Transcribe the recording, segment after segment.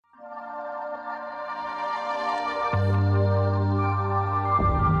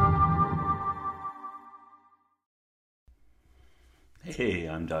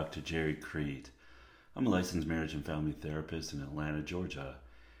I'm Dr. Jerry Crete. I'm a licensed marriage and family therapist in Atlanta, Georgia,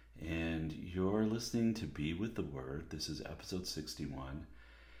 and you're listening to Be With the Word. This is episode 61,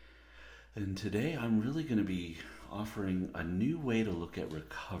 and today I'm really going to be offering a new way to look at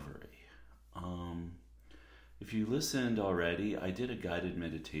recovery. If you listened already, I did a guided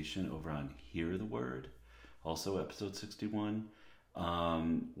meditation over on Hear the Word, also episode 61.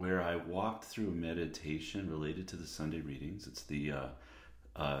 Where I walked through a meditation related to the Sunday readings. It's the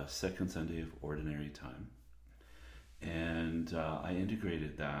second Sunday of Ordinary Time. And I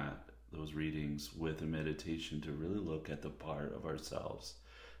integrated those readings with a meditation to really look at the part of ourselves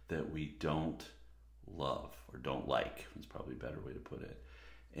that we don't love or don't like, is probably a better way to put it.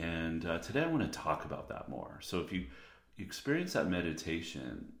 And today I want to talk about that more. So if you experience that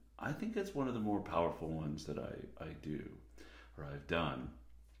meditation, I think it's one of the more powerful ones that I do. Or I've done,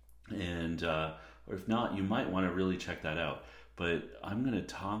 and or if not, you might want to really check that out. But I'm going to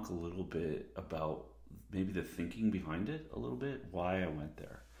talk a little bit about maybe the thinking behind it a little bit, why I went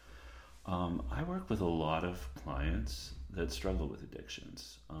there. I work with a lot of clients that struggle with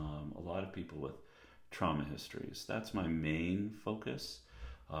addictions, a lot of people with trauma histories. That's my main focus,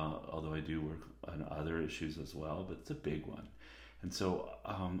 although I do work on other issues as well, but it's a big one. And so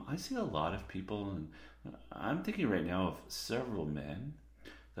I see a lot of people, and I'm thinking right now of several men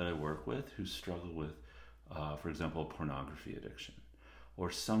that I work with who struggle with, for example, pornography addiction,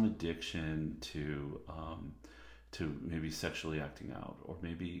 or some addiction to maybe sexually acting out, or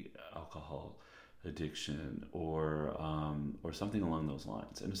maybe alcohol addiction, or something along those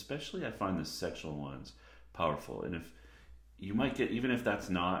lines. And especially, I find the sexual ones powerful. And if you might get, even if that's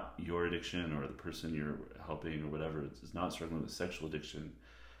not your addiction or the person you're helping or whatever is not struggling with sexual addiction,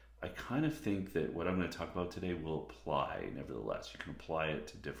 I kind of think that what I'm going to talk about today will apply nevertheless. You can apply it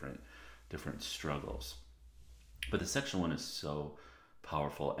to different struggles. But the sexual one is so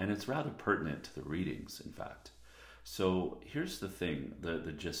powerful, and it's rather pertinent to the readings, in fact. So here's the thing,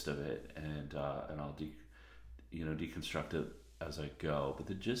 the gist of it, and I'll deconstruct it as I go. But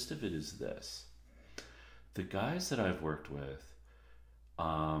the gist of it is this. The guys that I've worked with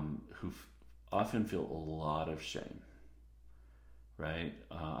who often feel a lot of shame, right?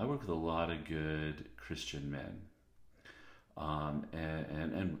 I work with a lot of good Christian men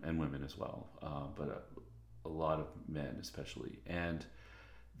and women as well, but a lot of men especially. And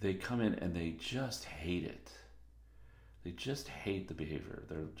they come in and they just hate it. They just hate the behavior.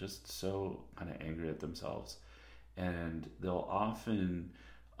 They're just so kind of angry at themselves. And they'll often,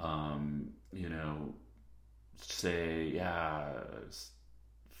 say, I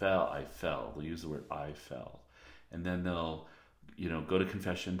fell. They'll use the word I fell. And then they'll, go to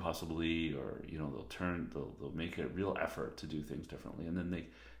confession possibly, or, they'll make a real effort to do things differently. And then they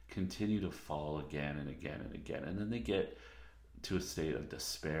continue to fall again and again and again. And then they get to a state of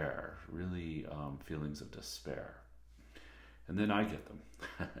despair, really feelings of despair. And then I get them.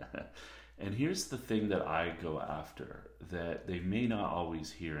 And here's the thing that I go after that they may not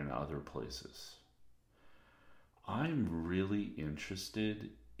always hear in other places. I'm really interested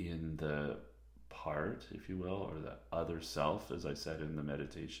in the part, if you will, or the other self, as I said in the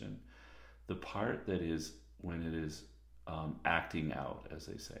meditation, the part that is when it is acting out, as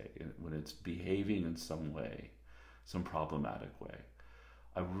they say, when it's behaving in some way, some problematic way.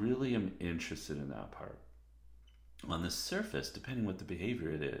 I really am interested in that part. On the surface, depending what the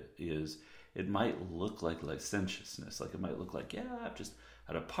behavior it is, it might look like licentiousness. Like it might look like, I'm just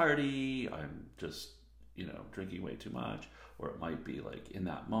at a party, I'm just drinking way too much, or it might be like in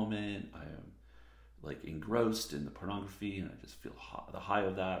that moment I am like engrossed in the pornography and I just feel the high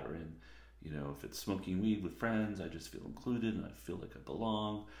of that, or in if it's smoking weed with friends, I just feel included and I feel like I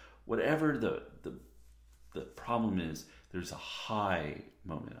belong. Whatever the problem is, there's a high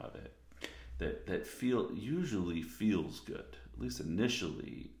moment of it that usually feels good, at least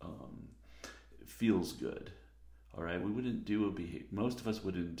initially. It feels good. All right, most of us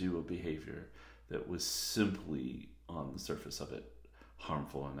wouldn't do a behavior that was simply on the surface of it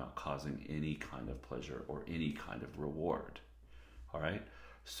harmful and not causing any kind of pleasure or any kind of reward. All right,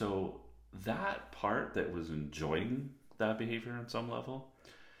 so that part that was enjoying that behavior on some level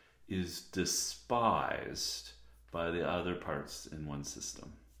is despised by the other parts in one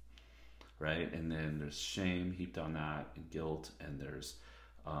system, right? And then there's shame heaped on that, and guilt, and there's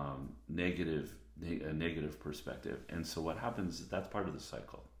a negative perspective. And so what happens is that's part of the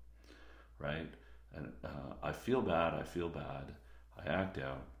cycle, right? And I feel bad, I act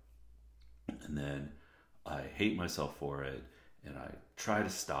out, and then I hate myself for it, and I try to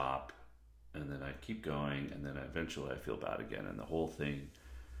stop, and then I keep going, and then eventually I feel bad again, and the whole thing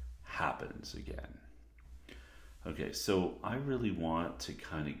happens again. Okay, so I really want to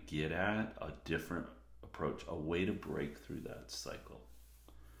kind of get at a different approach, a way to break through that cycle.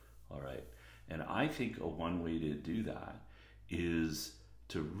 All right. And I think a one way to do that is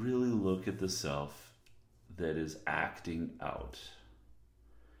to really look at the self that is acting out.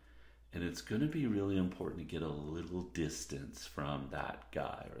 And it's going to be really important to get a little distance from that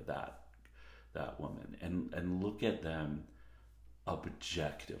guy or that woman and look at them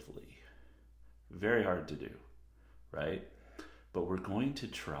objectively. Very hard to do, right? But we're going to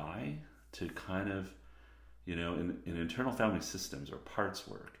try to kind of, in internal family systems or parts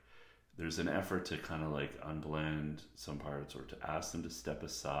work, there's an effort to kind of like unblend some parts or to ask them to step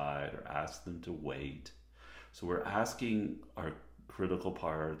aside or ask them to wait. So we're asking our critical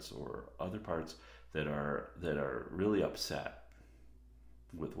parts or other parts that are really upset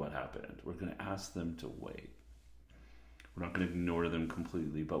with what happened. We're going to ask them to wait. We're not going to ignore them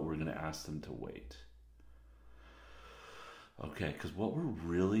completely, but we're going to ask them to wait. Okay, because what we're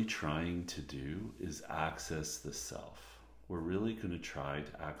really trying to do is access the self. We're really going to try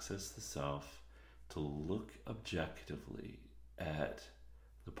to access the self, to look objectively at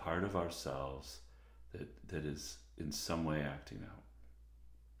the part of ourselves that is in some way acting out.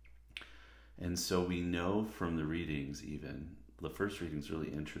 And so we know from the readings, even the first reading is really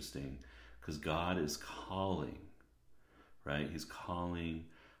interesting because God is calling, right? He's calling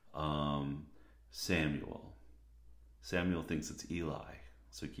Samuel. Samuel thinks it's Eli,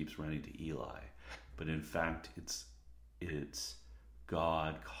 so he keeps running to Eli. But in fact, it's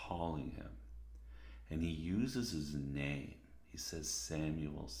God calling him. And he uses his name. He says,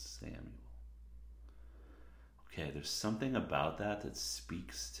 Samuel, Samuel. Okay, there's something about that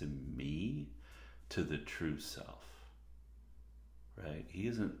speaks to me, to the true self, right? He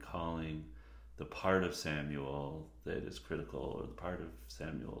isn't calling the part of Samuel that is critical or the part of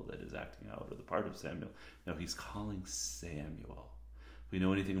Samuel that is acting out or the part of Samuel. No, he's calling Samuel. If we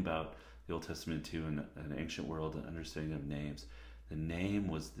know anything about the Old Testament too, in an ancient world, an understanding of names, the name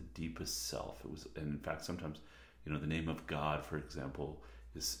was the deepest self. It was, and in fact, sometimes, the name of God, for example,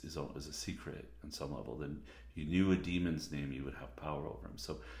 is a secret on some level. Then you knew a demon's name, you would have power over him.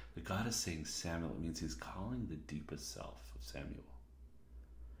 So the God is saying Samuel. It means he's calling the deepest self of Samuel.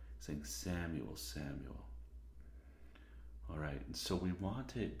 Saying Samuel, Samuel. All right, and so we want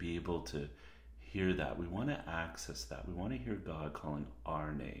to be able to hear that. We want to access that. We want to hear God calling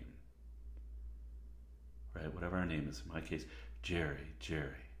our name. Right, whatever our name is. In my case, Jerry.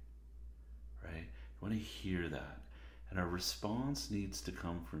 Right? We want to hear that. And our response needs to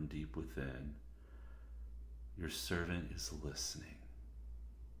come from deep within. Your servant is listening.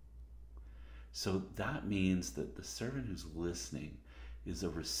 So that means that the servant who's listening is a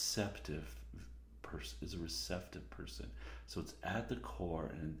receptive person. So it's at the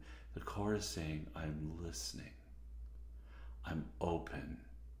core, and the core is saying, I'm listening. I'm open.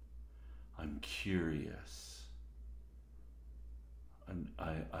 I'm curious.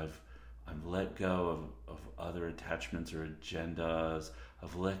 I've let go of other attachments or agendas.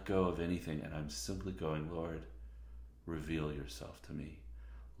 I've let go of anything, and I'm simply going, Lord, reveal yourself to me.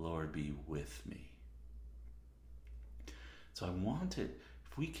 Lord, be with me. So I want it.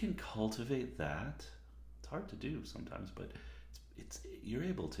 If we can cultivate that, it's hard to do sometimes, but you're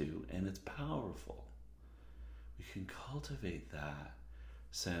able to, and it's powerful. We can cultivate that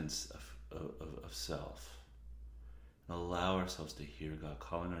sense of self and allow ourselves to hear God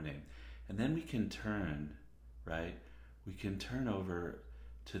calling our name. And then we can turn, right? We can turn over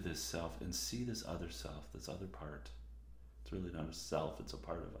to this self and see this other self, this other part. It's really not a self, it's a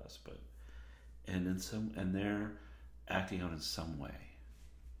part of us, and they're acting out in some way,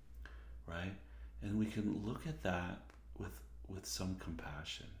 right? And we can look at that with some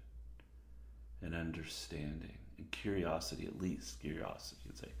compassion and understanding and curiosity, at least curiosity,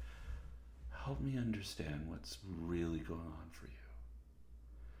 and say, help me understand what's really going on for you.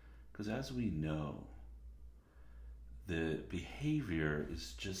 Because as we know, the behavior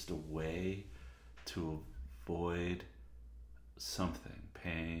is just a way to avoid something,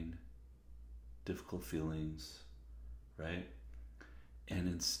 pain, difficult feelings, right? And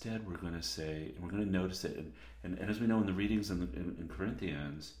instead we're going to say, and we're going to notice it, and as we know in the readings in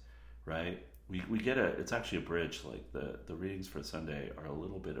Corinthians, right, we get it's actually abridged, like the readings for Sunday are a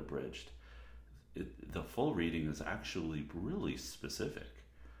little bit abridged. The full reading is actually really specific,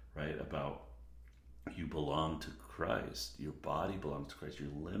 right, about you belong to Christ, your body belongs to Christ, your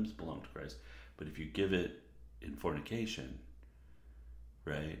limbs belong to Christ, but if you give it in fornication,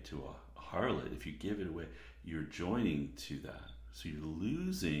 right, to a harlot, if you give it away, you're joining to that. So you're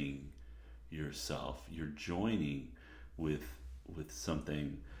losing yourself, you're joining with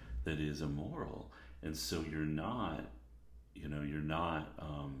something that is immoral. And so you're not, you're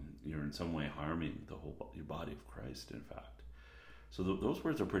in some way harming your body of Christ, in fact. So those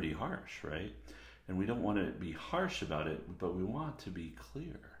words are pretty harsh, right? And we don't want to be harsh about it, but we want to be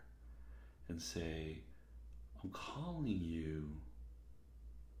clear and say, I'm calling you,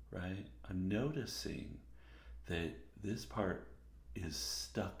 right? I'm noticing that this part is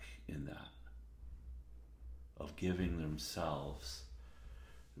stuck in that of giving themselves.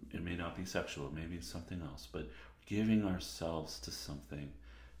 It may not be sexual, it may be something else, but giving ourselves to something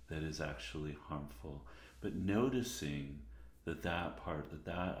that is actually harmful. But noticing that part,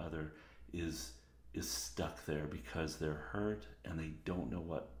 that other is stuck there because they're hurt and they don't know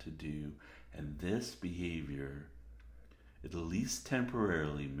what to do. And this behavior, at least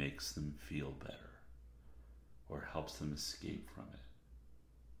temporarily, makes them feel better or helps them escape from it.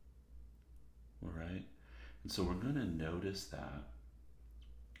 All right? And so we're going to notice that,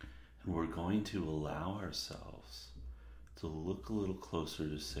 and we're going to allow ourselves to look a little closer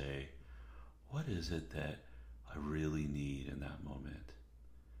to say, what is it that I really need in that moment?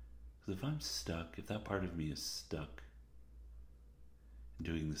 Because if I'm stuck, if that part of me is stuck in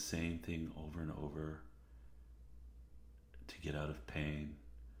doing the same thing over and over to get out of pain,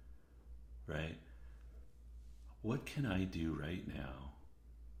 right? What can I do right now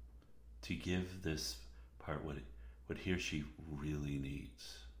to give this part what he or she really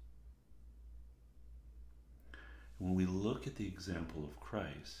needs? When we look at the example of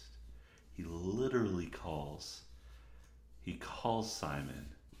Christ, he literally calls Simon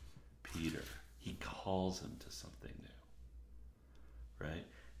Peter. He calls him to something new, right?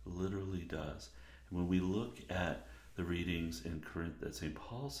 Literally does. And when we look at the readings in Corinth that St.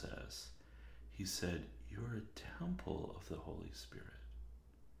 Paul says, he said, you're a temple of the Holy Spirit.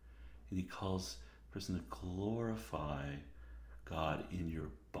 And he calls the person to glorify God in your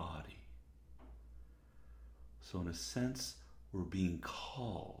body. So in a sense, we're being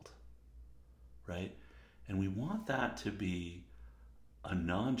called, right? And we want that to be a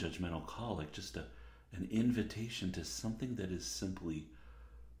non-judgmental call, like just an invitation to something that is simply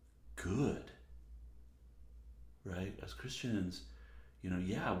good, right? As Christians,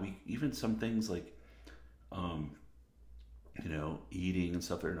 we even some things like, eating and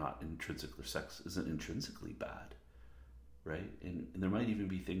stuff are not intrinsically, sex isn't intrinsically bad, right? And there might even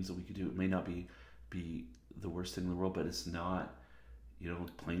be things that we could do. It may not be the worst thing in the world, but it's not,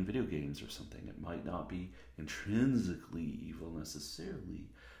 playing video games or something. It might not be intrinsically evil necessarily,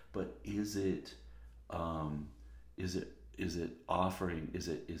 but is it offering? Is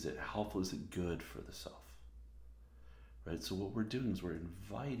it helpful? Is it good for the self? Right. So what we're doing is we're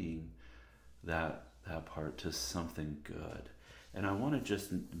inviting that part to something good. And I want to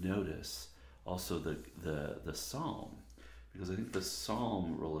just notice also the psalm, because I think the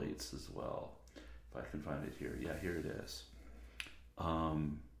psalm relates as well. If I can find it here. Yeah, here it is.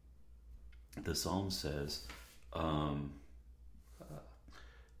 The psalm says,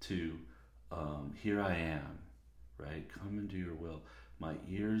 here I am, right? Come and do your will. My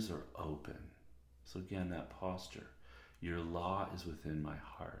ears are open. So again, that posture. Your law is within my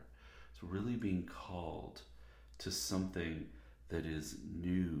heart. It's really being called to something that is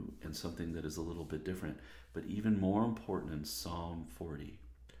new and something that is a little bit different. But even more important, in Psalm 40,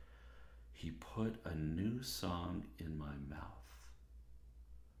 he put a new song in my mouth.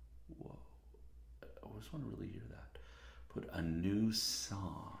 Whoa. I just want to really hear that. Put a new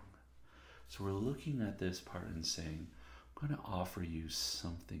song. So we're looking at this part and saying, I'm going to offer you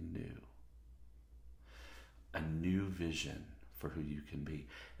something new. A new vision for who you can be.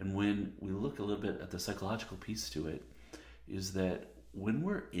 And when we look a little bit at the psychological piece to it, is that when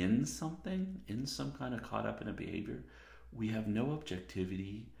we're in something, in some kind of caught up in a behavior, we have no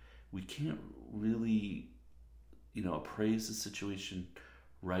objectivity. We can't really, appraise the situation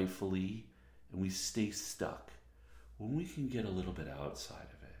rightfully, and we stay stuck. When we can get a little bit outside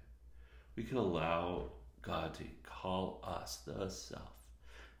of it, we could allow God to call us the self.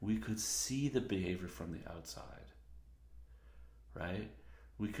 We could see the behavior from the outside, right?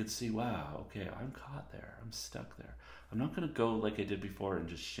 We could see, wow, okay, I'm caught there. I'm stuck there. I'm not going to go like I did before and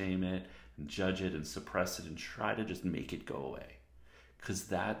just shame it and judge it and suppress it and try to just make it go away, because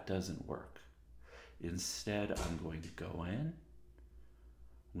that doesn't work. Instead, I'm going to go in.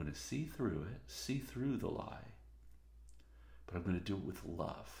 I'm going to see through it, see through the lie, but I'm going to do it with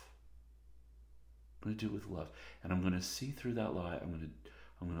love. I'm going to do it with love, and I'm going to see through that lie. I'm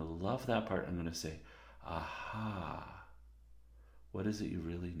going to love that part. I'm going to say, aha, what is it you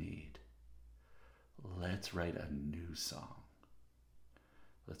really need? Let's write a new song.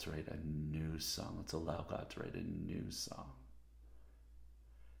 Let's write a new song. Let's allow God to write a new song.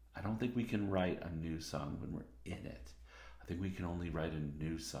 I don't think we can write a new song when we're in it. I think we can only write a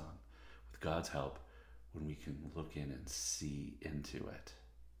new song with God's help when we can look in and see into it.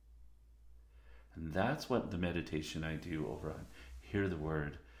 And that's what the meditation I do over on Hear the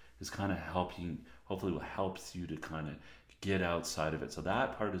Word is kind of helping, hopefully what helps you to kind of get outside of it. So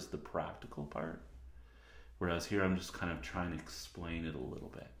that part is the practical part. Whereas here I'm just kind of trying to explain it a little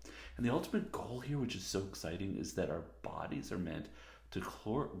bit. And the ultimate goal here, which is so exciting, is that our bodies are meant to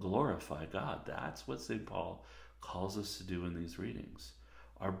glorify God. That's what St. Paul calls us to do in these readings.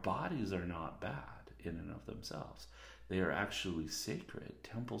 Our bodies are not bad in and of themselves. They are actually sacred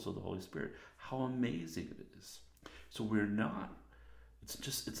temples of the Holy Spirit. How amazing it is. So we're not,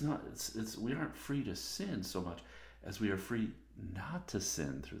 we aren't free to sin so much as we are free not to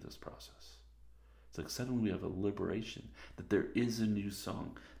sin through this process. It's like suddenly we have a liberation that there is a new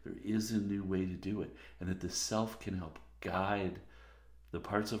song, there is a new way to do it, and that the self can help guide the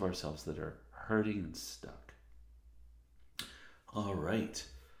parts of ourselves that are hurting and stuck. All right.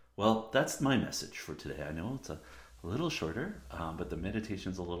 Well, that's my message for today. I know it's a little shorter, but the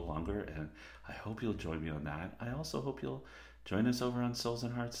meditation's a little longer, and I hope you'll join me on that. I also hope you'll join us over on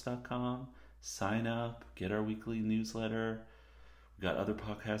soulsandhearts.com. Sign up, get our weekly newsletter. We've got other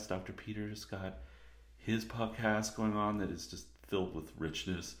podcasts. Dr. Peter's got his podcast going on that is just filled with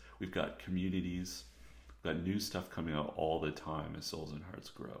richness. We've got communities. We've got new stuff coming out all the time as Souls and Hearts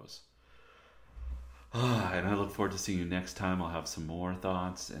grows. And I look forward to seeing you next time. I'll have some more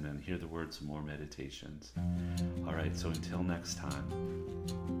thoughts and then Hear the Word, some more meditations. All right, so until next time,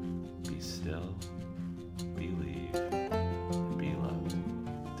 be still